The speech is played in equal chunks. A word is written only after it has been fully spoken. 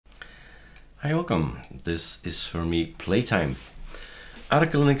Hi, welcome. This is for me playtime.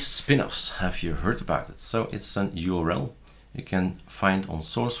 ArcoLinux spin-offs. Have you heard about it? So it's an URL you can find on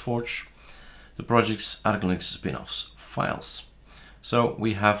SourceForge. The project's ArcoLinux spin-offs files. So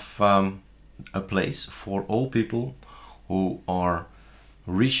we have a place for all people who are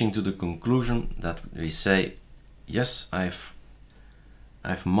reaching to the conclusion that we say, yes, I've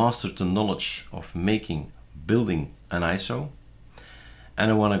mastered the knowledge of building an ISO. And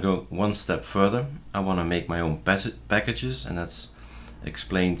I want to go one step further. I want to make my own packages, and that's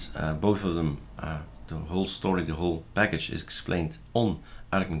explained, both of them, the whole story, the whole package is explained on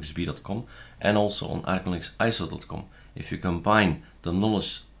ArcoLinuxB.com and also on ArcoLinuxISO.com. If you combine the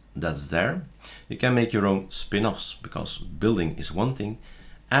knowledge that's there, you can make your own spin-offs, because building is one thing,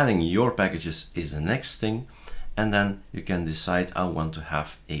 adding your packages is the next thing, and then you can decide I want to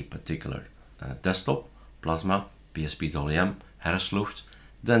have a particular desktop, Plasma, PSPWM, Herbstluftwm,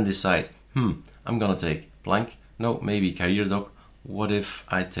 then decide, I'm gonna take blank, no, maybe CareerDoc, what if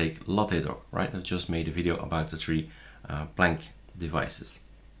I take LatteDoc, right? I've just made a video about the three blank devices.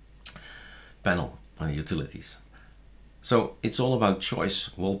 Panel utilities. So it's all about choice,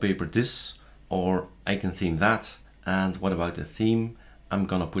 wallpaper this, or I can theme that, and what about the theme? I'm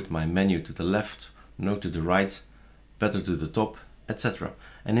gonna put my menu to the left, no to the right, better to the top, etc.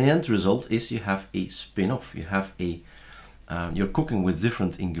 And the end result is you have a spin-off. You have you're cooking with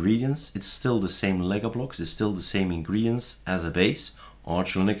different ingredients. It's still the same Lego blocks. It's still the same ingredients as a base.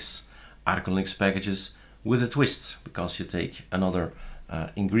 ArcoLinux, ArcoLinux packages with a twist, because you take another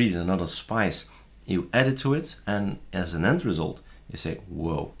ingredient, another spice, you add it to it, and as an end result, you say,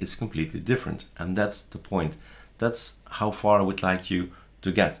 whoa, it's completely different. And that's the point. That's how far I would like you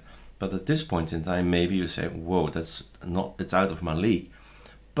to get. But at this point in time, maybe you say, whoa, it's out of my league.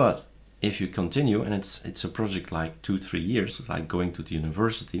 But if you continue, and it's a project like 2-3 years, like going to the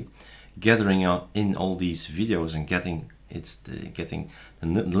university, gathering in all these videos and getting the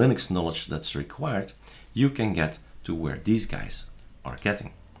Linux knowledge that's required, you can get to where these guys are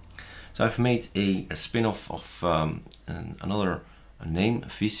getting. So I've made a spin-off of another name,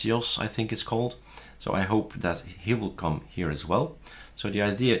 Vicios, I think it's called. So I hope that he will come here as well. So the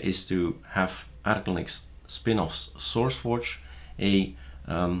idea is to have ArcoLinux spin-offs SourceForge a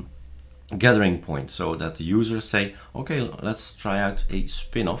gathering point, so that the users say, okay, let's try out a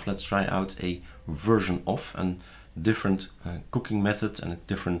spin-off, let's try out a version of, and different cooking methods and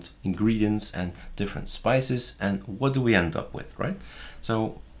different ingredients and different spices, and what do we end up with, right?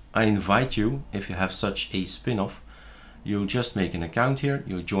 So I invite you, if you have such a spin-off, you just make an account here,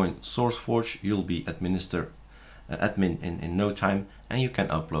 you join SourceForge, you'll be admin in no time, and you can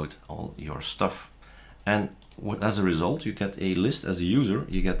upload all your stuff. And as a result, you get a list. As a user,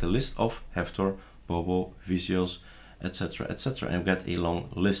 you get a list of Heftor, Bobo, Vicios, etc., etc., and you get a long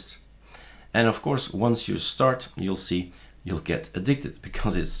list. And of course, once you start, you'll get addicted,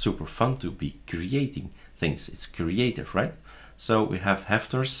 because it's super fun to be creating things. It's creative, right? So we have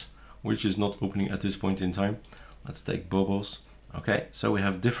Hefters, which is not opening at this point in time. Let's take Bobos. Okay, so we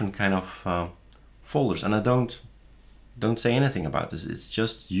have different kind of folders, and I don't say anything about this. It's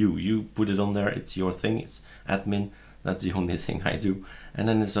just you put it on there. It's your thing. It's admin. That's the only thing I do. And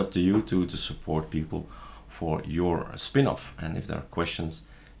then it's up to you to support people for your spin-off. And if there are questions,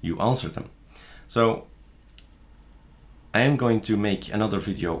 you answer them. So I am going to make another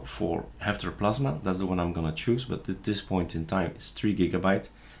video for Hefter Plasma. That's the one I'm going to choose. But at this point in time, it's 3 GB.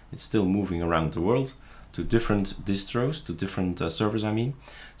 It's still moving around the world to different distros, to different servers, I mean.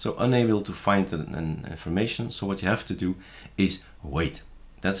 So unable to find an information. So what you have to do is wait.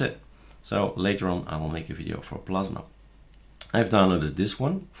 That's it. So later on, I will make a video for Plasma. I've downloaded this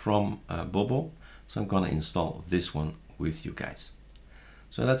one from Bobo. So I'm gonna install this one with you guys.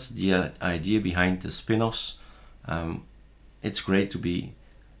 So that's the idea behind the spin-offs. It's great to be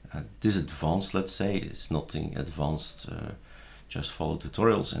this advanced, let's say. It's nothing advanced, just follow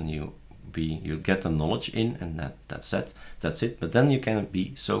tutorials and you get the knowledge in, and that's it. But then you can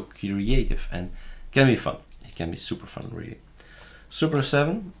be so creative and can be fun. It can be super fun, really. Super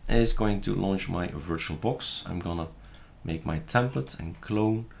 7 is going to launch my virtual box. I'm gonna make my template and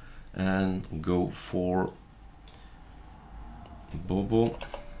clone and go for Bobo.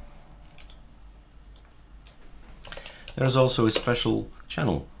 There's also a special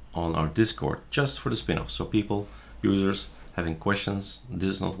channel on our Discord just for the spin-off. So people, users, having questions, this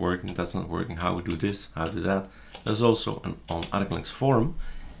is not working, that's not working, how we do this, how do that. There's also on ArcoLinux forum,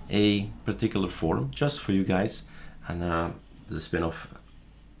 a particular forum just for you guys and the spin-off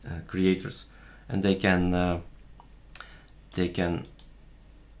creators, and they can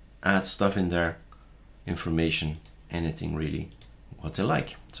add stuff in there, information, anything really, what they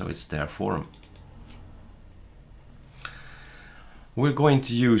like. So it's there for them. We're going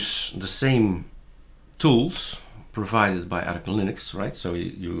to use the same tools provided by ArcoLinux, right? So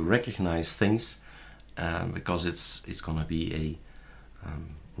you recognize things because it's going to be a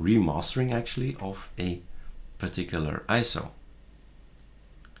remastering actually of a particular ISO.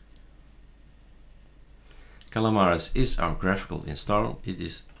 Calamares is our graphical installer. It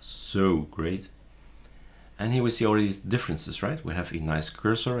is so great. And here we see already differences, right? We have a nice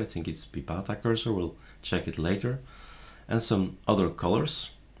cursor. I think it's Bibata cursor. We'll check it later. And some other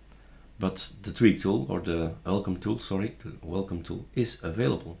colors. But the tweak tool, or the welcome tool, sorry, the welcome tool is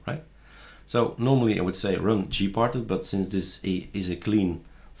available, right? So normally I would say run gparted, but since this is a clean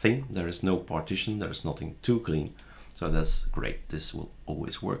thing, there is no partition, there is nothing too clean. So that's great. This will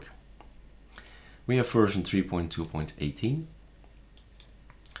always work. We have version 3.2.18.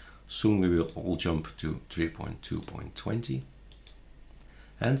 Soon we will all jump to 3.2.20,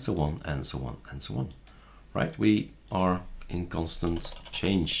 and so on, and so on, and so on. Right? We are in constant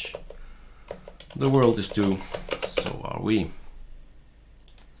change. The world is too, so are we.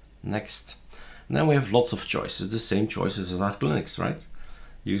 Next. Now we have lots of choices, the same choices as ArcoLinux, right?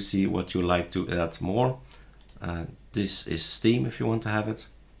 You see what you like to add more. This is Steam if you want to have it,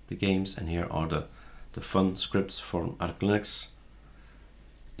 the games, and here are the fun scripts from ArcoLinux.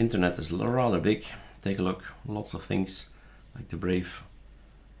 Internet is rather big. Take a look, lots of things like the Brave,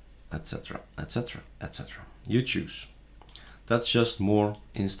 etc, etc, etc. You choose. That's just more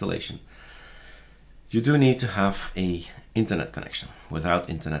installation. You do need to have a internet connection. Without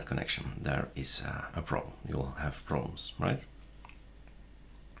internet connection, there is a problem. You'll have problems, right?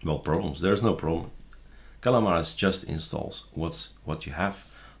 Well, problems. There's no problem. Calamares just installs what you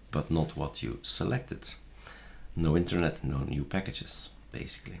have, but not what you selected. No internet, no new packages,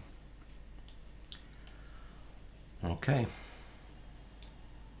 basically. Okay.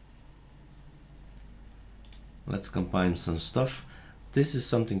 Let's combine some stuff. This is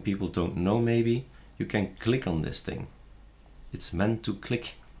something people don't know maybe. You can click on this thing. It's meant to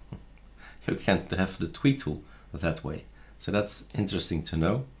click. You can't have the tweak tool that way. So that's interesting to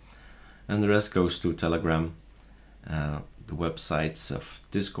know. And the rest goes to Telegram, the websites of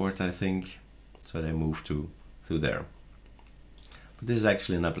Discord, I think. So they move to there. But this is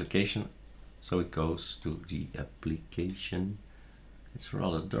actually an application. So it goes to the application. It's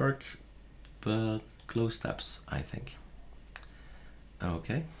rather dark, but close tabs, I think.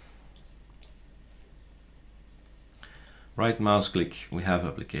 Okay. Right mouse click, we have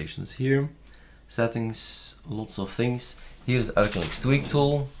applications here. Settings, lots of things. Here's the ArcoLinux tweak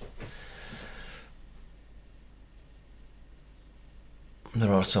tool.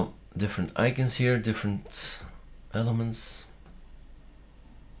 There are some different icons here, different elements.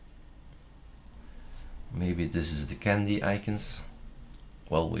 Maybe this is the candy icons.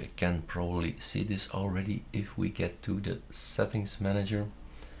 Well, we can probably see this already if we get to the settings manager.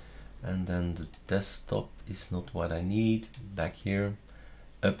 And then the desktop is not what I need. Back here,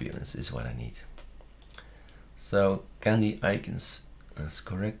 appearance is what I need. So candy icons, that's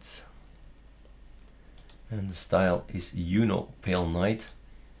correct. And the style is Pale Night.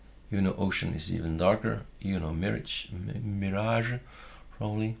 Ocean is even darker. Mirage,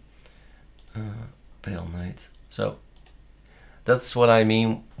 probably. Pale Night. So that's what I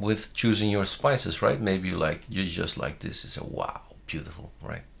mean with choosing your spices, right? Maybe you just like this. It's a wow, beautiful,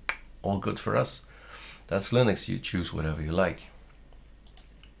 right? All good for us. That's Linux. You choose whatever you like.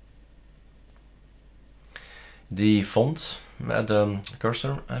 The font, the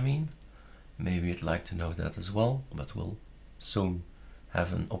cursor, I mean. Maybe you'd like to know that as well, but we'll soon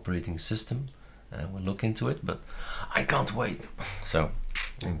have an operating system and we'll look into it, but I can't wait. So,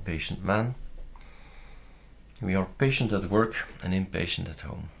 impatient man. We are patient at work and impatient at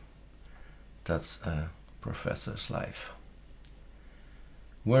home. That's a professor's life.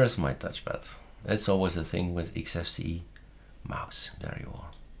 Where is my touchpad? It's always a thing with XFCE. Mouse, there you are.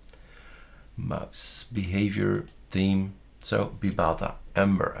 Mouse, behavior, theme. So Bibata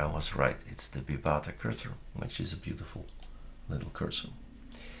Amber, I was right. It's the Bibata cursor, which is a beautiful little cursor.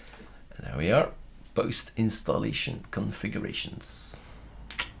 And there we are. Post installation configurations.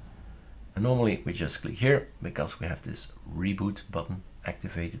 And normally we just click here because we have this reboot button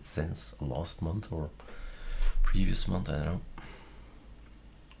activated since last month or previous month, I don't know.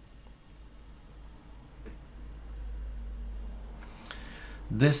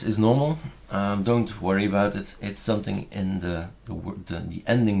 This is normal. Don't worry about it. It's something in the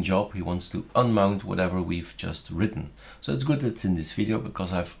ending job. He wants to unmount whatever we've just written. So it's good that it's in this video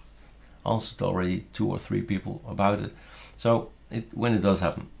because I've answered already 2 or 3 people about it. So when it does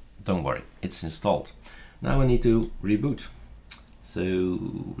happen, don't worry, it's installed. Now I need to reboot. So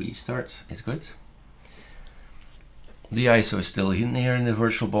restart is good. The ISO is still in here in the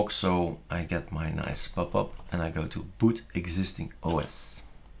VirtualBox, so I get my nice pop-up and I go to boot existing OS.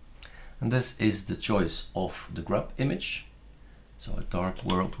 And this is the choice of the grub image. So a dark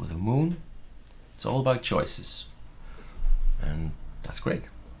world with a moon. It's all about choices. And that's great.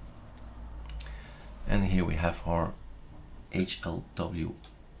 And here we have our HLWM.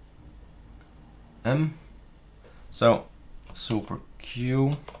 So Super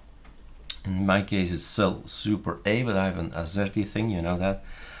Q. In my case it's still Super A, but I have an AZERTY thing, you know that.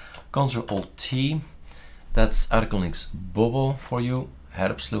 Ctrl-Alt-T, that's ArcoLinux Bobo for you.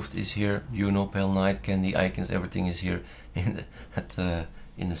 Herbstluftwm is here, Juno, Pale Night, Candy, Icons, everything is here in the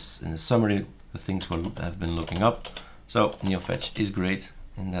summary, the things we have been looking up. So NeoFetch is great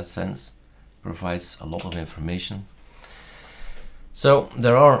in that sense, provides a lot of information. So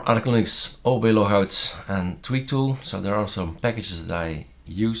there are ArcoLinux OB logouts and tweak tool, so there are some packages that I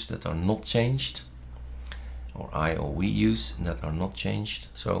use that are not changed, or we use that are not changed.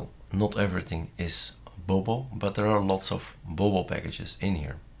 So not everything is Bobo, but there are lots of Bobo packages in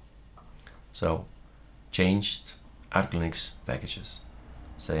here. So changed ArcoLinux packages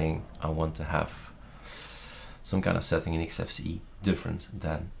saying I want to have some kind of setting in XFCE different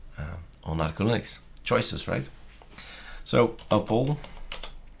than on ArcoLinux. Choices, right? So up all,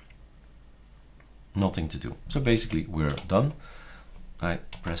 nothing to do. So basically we're done. I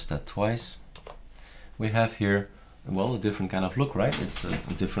press that twice. We have here, well, a different kind of look, right? It's a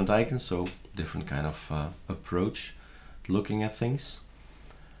different icon, so different kind of approach looking at things.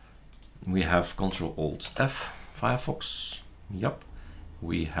 We have Ctrl-Alt-F, Firefox. Yep.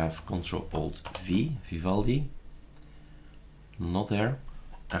 We have Ctrl-Alt-V, Vivaldi. Not there.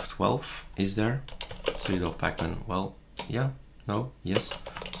 F12 is there. Sudo pacman, well, yeah, no, yes.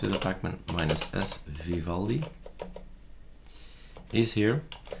 Sudo pacman -s Vivaldi is here.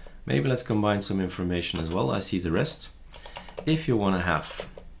 Maybe let's combine some information as well. I see the rest. If you want to have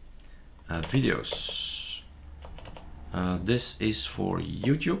videos, this is for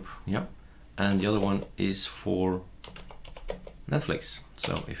YouTube, yeah, and the other one is for Netflix.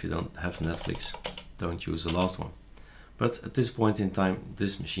 So if you don't have Netflix, don't use the last one. But at this point in time,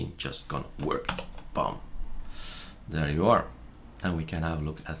 this machine just gonna work. Bam. There you are. And we can have a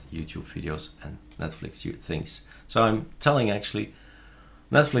look at YouTube videos and Netflix things. So I'm telling actually,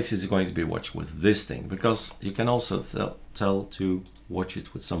 Netflix is going to be watched with this thing, because you can also tell to watch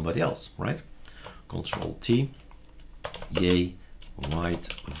it with somebody else, right? Ctrl-T, yay,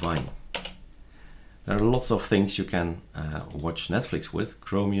 white vine. There are lots of things you can watch Netflix with.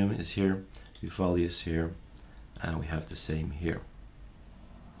 Chromium is here, Vivaldi is here, and we have the same here.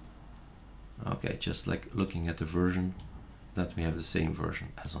 Okay, just like looking at the version, that we have the same version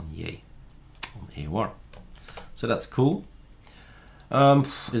as on Yay, on AOR. So that's cool.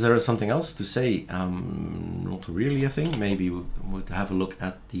 Is there something else to say? Not really, I think. Maybe we would have a look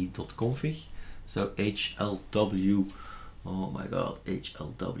at the .config. So HLW, oh my god,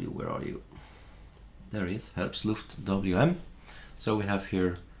 HLW, where are you? There he is, Herbstluftwm. So we have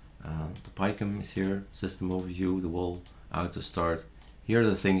here, the PyCom is here, system overview, the wall, auto start. Here are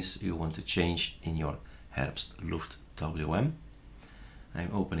the things you want to change in your Herbstluftwm.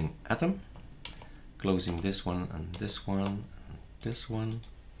 I'm opening Atom, closing this one and this one and this one,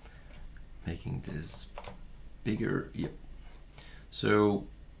 making this bigger. Yep. So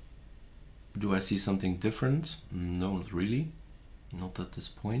do I see something different? No, not really, not at this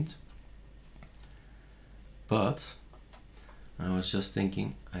point. But I was just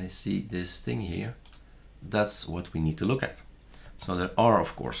thinking, I see this thing here. That's what we need to look at. So there are,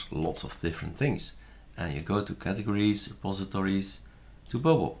 of course, lots of different things. And you go to categories, repositories, to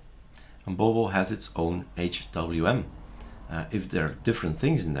Bobo. And Bobo has its own HWM. If there are different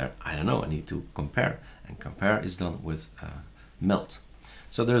things in there, I don't know, I need to compare. And compare is done with melt.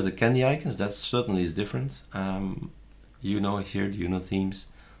 So there's the candy icons, that certainly is different. You know here, the Uno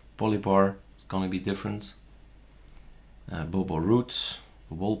themes. Polybar is going to be different. Bobo roots,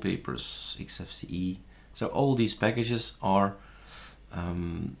 wallpapers, XFCE. So all these packages are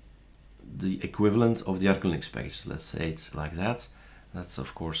the equivalent of the ArcoLinux package. Let's say it's like that. That's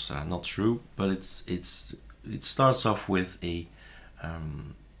of course not true, but it starts off with a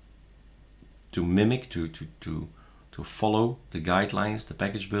to mimic, to follow the guidelines, the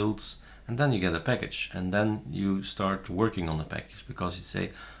package builds, and then you get a package, and then you start working on the package, because you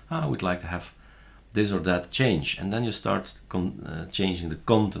say, I would like to have this or that change, and then you start changing the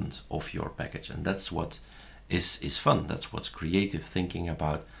content of your package, and that's what is fun. That's what's creative thinking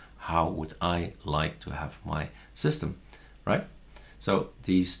about how would I like to have my system, right? So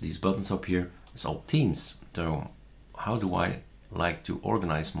these buttons up here, it's all themes. So how do I like to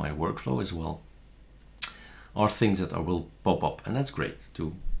organize my workflow as well, are things that will pop up, and that's great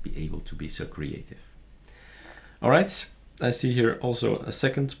to be able to be so creative. All right, I see here also a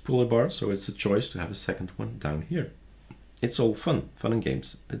second pull bar, so it's a choice to have a second one down here. It's all fun and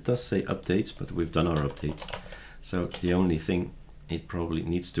games. It does say updates, but we've done our updates. So the only thing it probably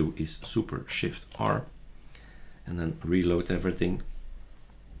needs to is Super Shift R and then reload everything,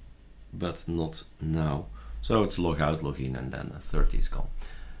 but not now. So it's log out, log in, and then 30 is gone.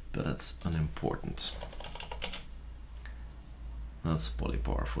 But that's unimportant. That's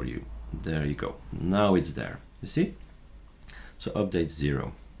polybar for you. There you go. Now it's there. You see? So update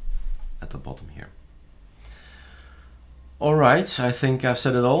 0 at the bottom here. All right, I think I've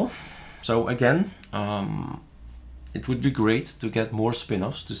said it all. So again, it would be great to get more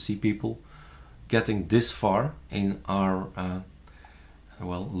spin-offs, to see people getting this far in our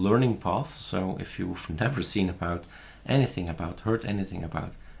well, learning path. So if you've never seen about anything about, heard anything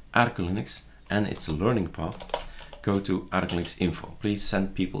about ArcoLinux and its learning path, go to ArcoLinux info. Please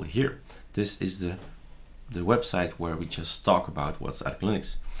send people here. This is the website where we just talk about what's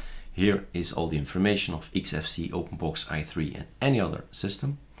ArcoLinux. Here is all the information of XFC, OpenBox, i3 and any other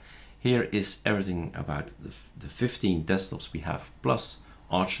system. Here is everything about the 15 desktops we have plus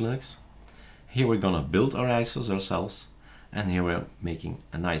ArcoLinux. Here we're gonna build our ISOs ourselves, and here we're making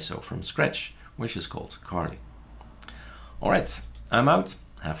an ISO from scratch, which is called Carly. All right, I'm out.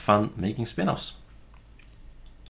 Have fun making spin-offs.